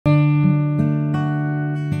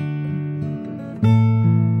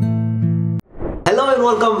and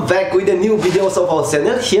welcome back with the new videos of our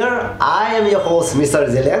channel. Here I am your host Mr.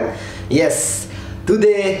 Zelian. Yes,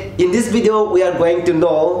 today in this video we are going to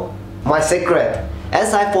know my secret.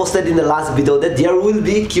 As I posted in the last video that there will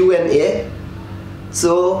be Q&A.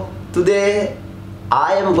 So today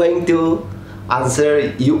I am going to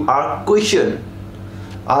answer your question.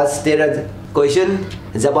 आज तेरा question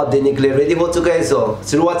जवाब देने के लिए ready हो चुका है। सो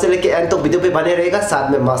शुरुआत से लेके एंड तक वीडियो पे बने रहेगा।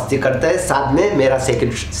 साथ में मस्ती करता है, साथ में मेरा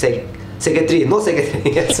सेक्रेटरी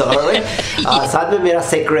साथ में मेरा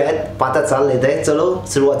सेक्रेट पता चल लेता है। चलो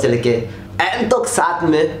शुरुआत से लेके एंड तक साथ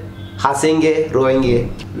में हंसेंगे रोएंगे।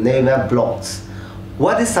 नेम है blogs.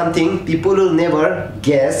 What is something people will never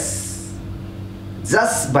guess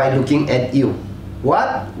just by looking at you?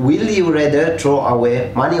 What will you rather throw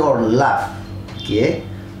away, money or love? Okay,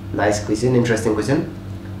 nice question, interesting question.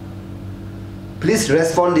 Please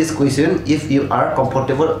respond this question if you are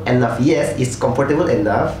comfortable enough. Yes, it's comfortable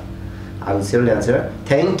enough. I will surely answer.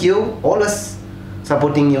 Thank you, always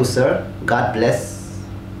supporting you, sir. God bless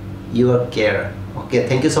your care. Okay,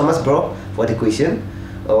 thank you so much, bro, for the question.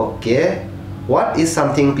 Okay, what is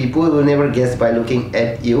something people will never guess by looking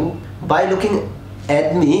at you? By looking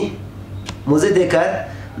at me, मुझे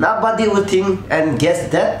देखकर nobody will think and guess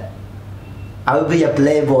that I will be a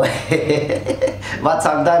playboy. But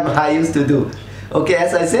sometimes I used to do. Okay,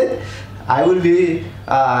 as I said, I will be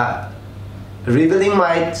revealing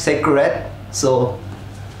my secret. So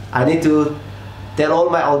I need to tell all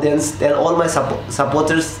my audience, tell all my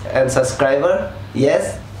supporters and subscribers.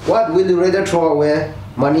 Yes, what will you rather throw away,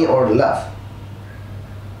 money or love?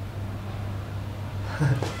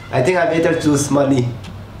 I think I better choose money.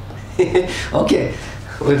 Okay,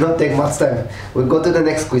 will not take much time. We'll go to the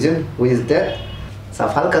next question. Who is that?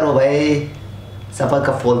 सफल करो भाई, सफल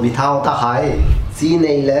का फल मीठा होता है। सी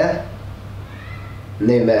नहीं ले,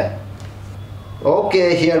 नहीं मैं।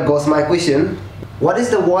 Okay, here goes my question. What is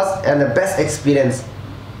the worst and the best experience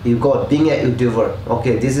you got being a YouTuber?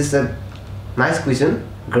 Okay, this is a nice question,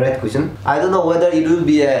 great question. I don't know whether it will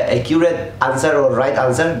be an accurate answer or right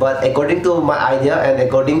answer, but according to my idea and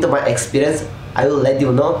according to my experience, I will let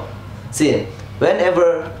you know. See,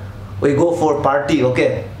 whenever we go for party,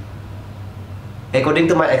 okay, according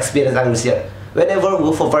to my experience, I will share. Whenever we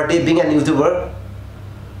go for party, being a YouTuber,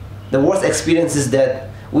 the worst experience is that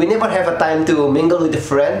we never have a time to mingle with a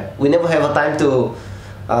friend. We never have a time to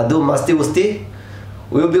do masti-wusti.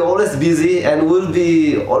 We will be always busy and we'll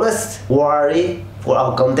be always worried for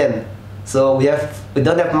our content. So we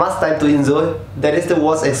don't have much time to enjoy. That is the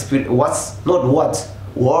worst experience.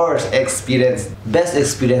 Worst experience. Best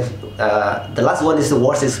experience. The last one is the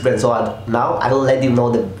worst experience. So now I will let you know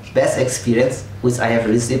the best experience which I have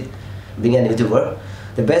received being a YouTuber.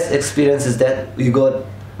 The best experience is that we got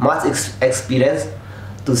much experience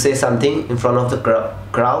to say something in front of the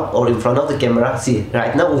crowd or in front of the camera. See,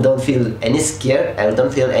 right now we don't feel any scared. I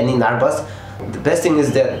don't feel any nervous. The best thing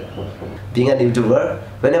is that being a YouTuber,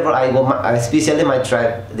 whenever I go, especially my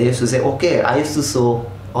tribe, they used to say, okay, I used to show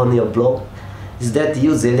on your blog. Is that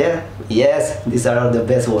you, Zelia? Yes, these are the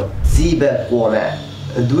best ones.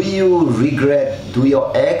 Do you regret do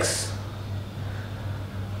your ex?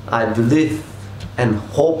 I believe and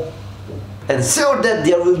hope and sure that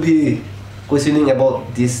there will be questioning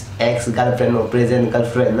about this ex-girlfriend or present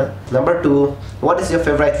girlfriend. Number 2, what is your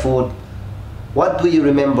favorite food? What do you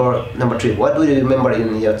remember? Number 3, what do you remember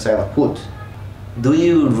in your childhood? Do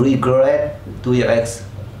you regret to your ex?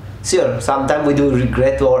 Sure, sometimes we do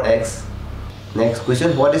regret to our ex. Next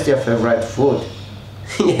question, what is your favorite food?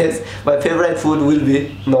 Yes, my favorite food will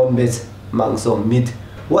be non-veg, mangso, meat.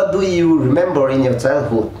 What do you remember in your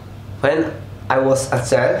childhood? When I was a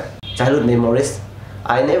child, childhood memories,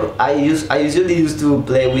 I usually used to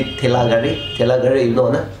play with telagari. Telagari, you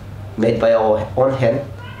know, na? Made by our own hand.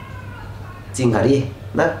 Cingari,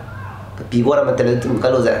 na? Pigora matele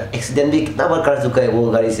kalau accident भी कितना बार कर चुका है वो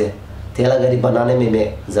गाड़ी से. Telagari बनाने में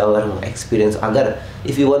मैं ज़रूर experience. अगर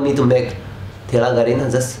if you want me to make telagari, na,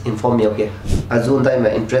 just inform me, okay? Azun time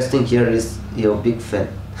interesting here is your big fan.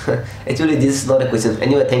 Actually, this is not a question.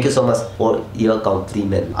 Anyway, thank you so much for your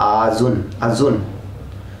compliment. Azun.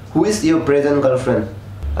 Who is your present girlfriend?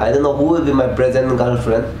 I don't know who will be my present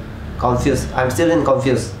girlfriend. Confused. I'm still in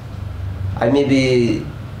confused. I may be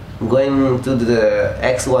going to the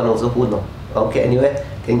X one also. Who knows? Okay. Anyway,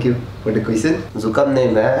 thank you for the question. Zukam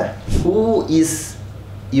name. Who is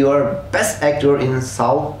your best actor in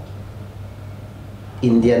South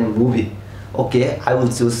Indian movie? Okay, I will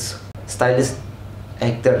choose stylish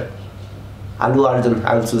actor Allu Arjun.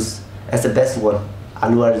 I will choose as the best one.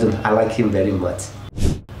 Allu Arjun. I like him very much.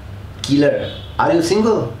 Killer, are you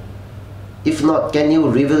single? If not, can you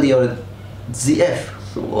reveal your ZF?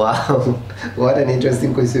 Wow, what an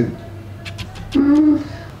interesting question.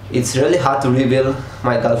 It's really hard to reveal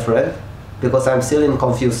my girlfriend because I'm still in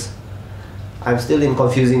confusing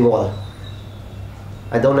world.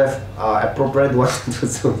 I don't have appropriate one to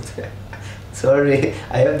zoom. Sorry,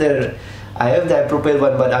 I have the appropriate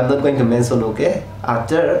one, but I'm not going to mention. Okay,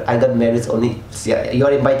 after I got married only. Yeah, you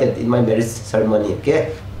are invited in my marriage ceremony.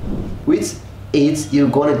 Okay, which age you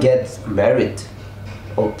gonna get married?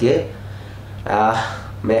 Okay,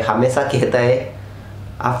 मैं हमेशा कहता है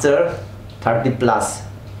after 30 plus.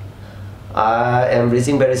 I am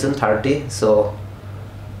reaching very soon 30, so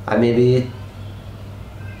I may be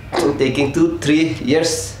taking 2-3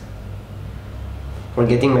 years for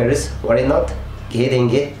getting married. Why not? कह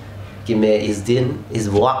देंगे कि मैं इस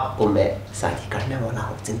वक्त को मैं शादी करने वाला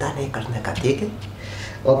हूँ, चिंता नहीं करने का, ठीक है?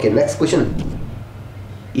 Okay, next question.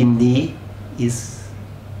 Indie is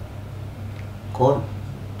कौन?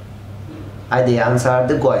 I answer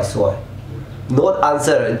the guys why. Not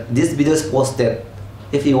answer. This video is posted.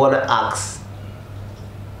 If you wanna ask,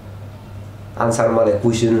 answer my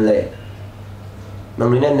question like.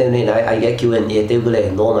 Nang I get Q&A. They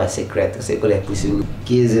will know my secret. They will question.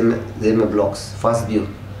 Key them blogs. Fast view.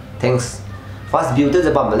 Thanks. Fast view tu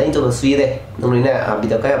sebab malah itu masih deh. Nang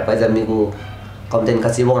video kaya apa jam minggu content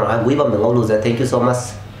kasih bang. Gue bang ngau thank you so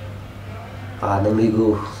much. Nang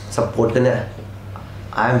support kena.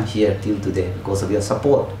 I'm here till today because of your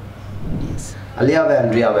support. Yes. Alia ve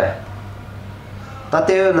Andrea ve.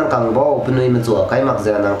 Tate nang kang bao punui में जो काय मग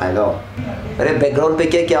जा नंग काय लो. अरे background पे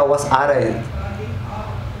क्या आवाज आ रहा है?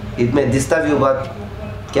 It may disturb you, but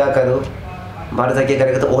क्या करूँ? बाहर जाके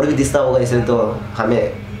करेगा तो और भी disturb होगा, इसलिए तो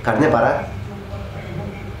हमें करने पड़ा.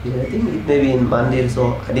 I think it may be in Monday,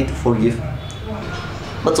 so I need to forgive.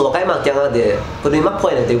 Mà जो काय मग क्या दे? punui मग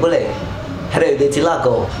point है तो बोले. Hरे दे चिल्ला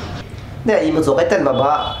को. Nè im một số cái tên mà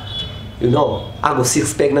ba, you know, aku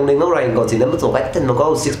six pack nang nang right ko chính là một số cái tên mà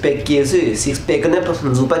có six pack kia chứ, six pack cái này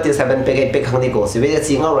dù phải từ seven pack eight pack hàng này có, thì bây giờ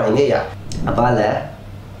chỉ ngau right nghe ya, apa là,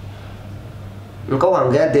 có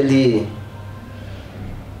hàng cái Delhi,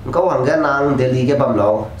 có hàng cái nang Delhi cái bầm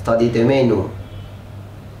lò, study tới menu,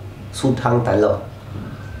 suốt hàng tại lò,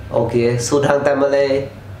 ok, suốt hàng tại Malay,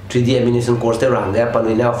 3D animation course tới hàng cái, pan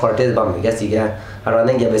mình offer tới bầm cái gì cái.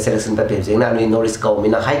 Around yang biasa selection paper, jadi anu Norris kau,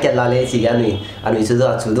 mina high kat lale sih anu itu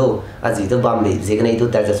dah sudah, aji itu bambi, jadi itu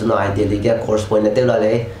terjadi sudah ideal lagi, course point itu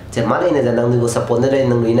lale, jadi mana ini jangan nunggu support nere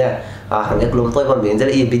nunggu ini, hangga belum tahu bambi,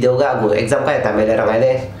 jadi ini video ga aku exam kaya tamai le rangai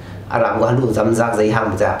le, aram gua halu jam zak jadi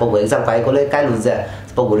ham je, pokok exam kaya kau le kaya lu je,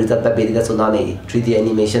 pokok result paper itu sudah ni 3D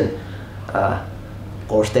animation,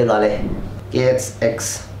 course itu lale, kids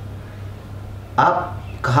X, आप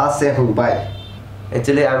कहाँ से हूँ भाई?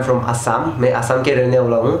 Actually, I'm from Assam. मैं असम के रहने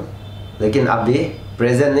वाला हूँ. लेकिन अभी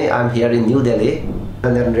present नहीं, I'm here in New Delhi.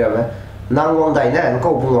 Narendra में नांगोंग दाई ना इनको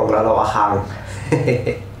बुंगोंग ला लो आहang.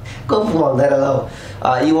 को बुंगोंग दाई ला लो.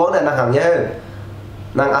 इवोंग ना आहang ये.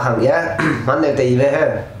 नंग आहang ये. मन ने ते इवे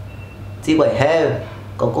है. ची कोई है.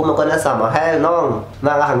 को मको ना sama है नोंग.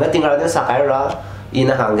 नंग आहang ये tinggal ने sakai रा.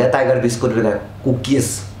 इन आहang ये tiger biscuit बना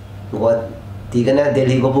cookies. गो तीका ना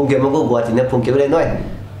दिल्ली को बुंगे मको गो तीने बुंगे बले नोय.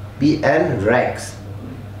 BN Rex.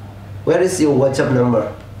 Where is your WhatsApp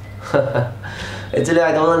number? Actually,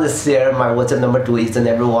 I don't want to share my WhatsApp number to each and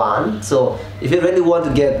everyone. So, if you really want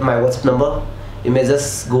to get my WhatsApp number, you may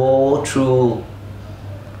just go through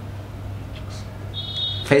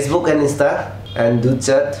Facebook and Insta and do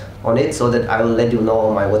chat on it so that I will let you know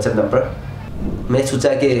my WhatsApp number. मैं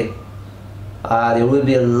सोचा कि there will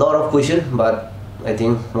be a lot of questions, but I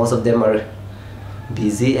think most of them are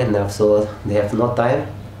busy enough, so they have no time.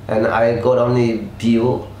 And I got only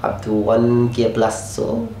view up to 1K plus,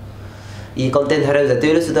 so I content hari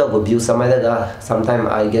itu sudah go view sometimes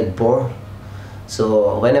I get bored,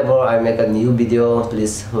 so whenever I make a new video,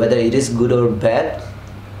 please, whether it is good or bad,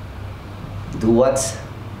 do watch,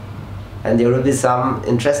 and there will be some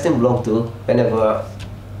interesting vlog too whenever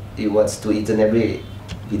you watch to each and every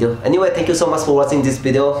video. Anyway, thank you so much for watching this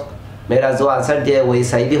video. मेरा जो answer दिया वो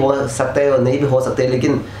सही भी हो सकता है और नहीं भी हो सकता है,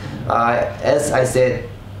 लेकिन as I said,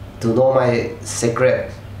 to know my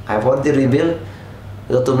secret, I have already revealed.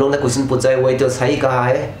 तो तुम लोग ने क्वेश्चन पूछा है वही तो सही कहा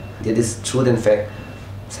है, that is truth and fact,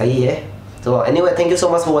 सही है. So anyway, thank you so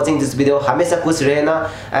much for watching this video. हमेशा खुश रहना,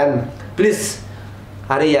 and please,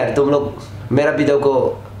 अरे यार तुम लोग मेरा वीडियो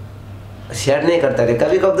को शेयर नहीं करता है,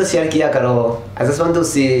 कभी कभी तो शेयर किया करो. I just want to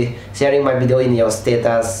see sharing my video in your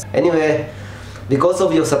status. Anyway, because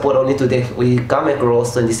of your support only today, we come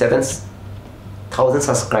across 27,000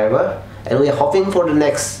 subscribers, and we are hoping for the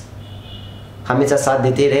next. हमेशा साथ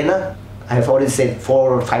देते रहना. I have already said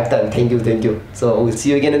 4 or 5 times thank you. So we'll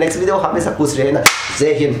see you again in the next video. हमेशा खुश रहना.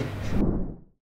 जय हिंद.